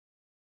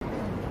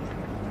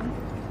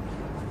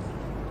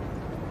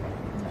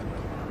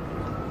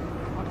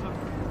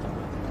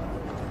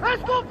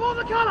Escort for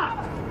the colour!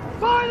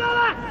 Fire the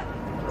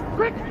left!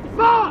 Quick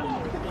march!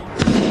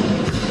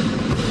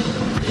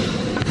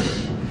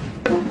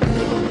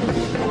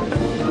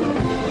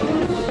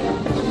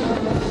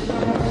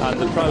 And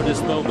the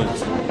proudest moment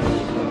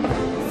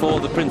for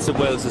the Prince of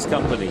Wales's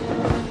company.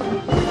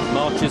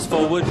 Marches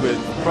forward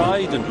with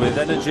pride and with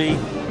energy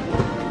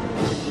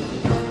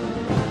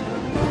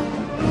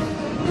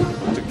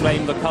to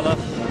claim the colour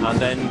and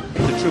then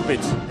to troop it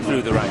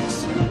through the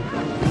ranks.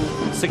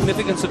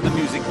 Significance of the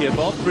music here,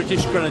 Bob.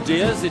 British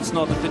Grenadiers, it's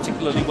not a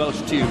particularly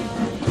Welsh tune.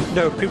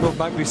 No, people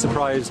might be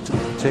surprised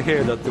to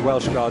hear that the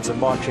Welsh Guards are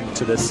marching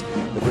to this,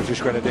 the British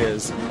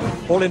Grenadiers.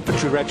 All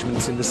infantry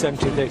regiments in the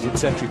 17th, 18th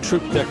century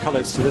trooped their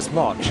colours to this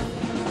march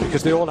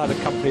because they all had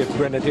a company of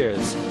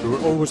grenadiers who were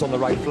always on the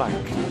right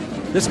flank.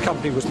 This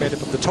company was made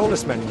up of the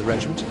tallest men in the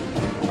regiment,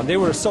 and they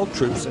were assault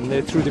troops and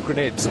they threw the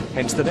grenades,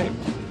 hence the name.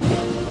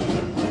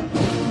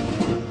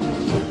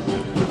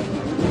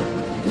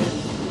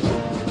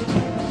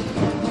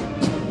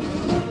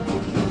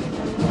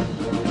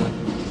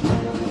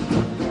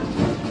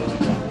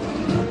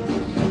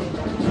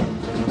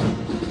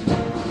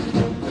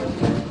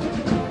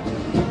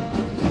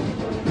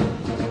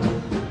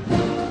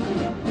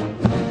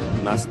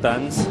 Mass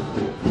bands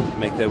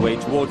make their way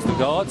towards the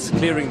guards,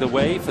 clearing the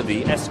way for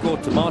the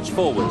escort to march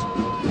forward.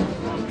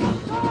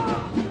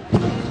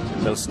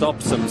 They'll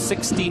stop some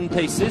 16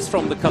 paces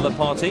from the colour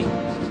party.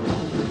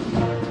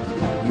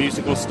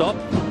 Music will stop.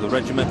 The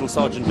regimental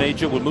sergeant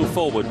major will move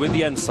forward with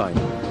the ensign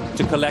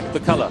to collect the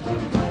colour.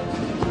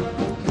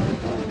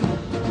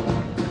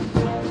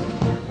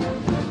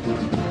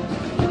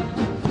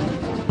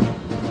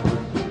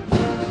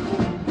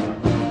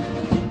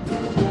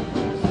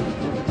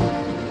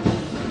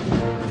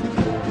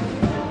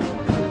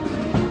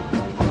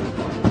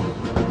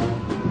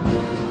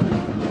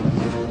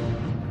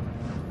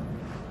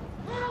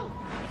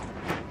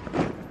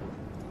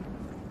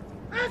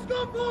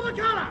 Escort for the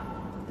colour!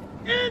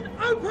 In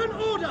open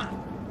order!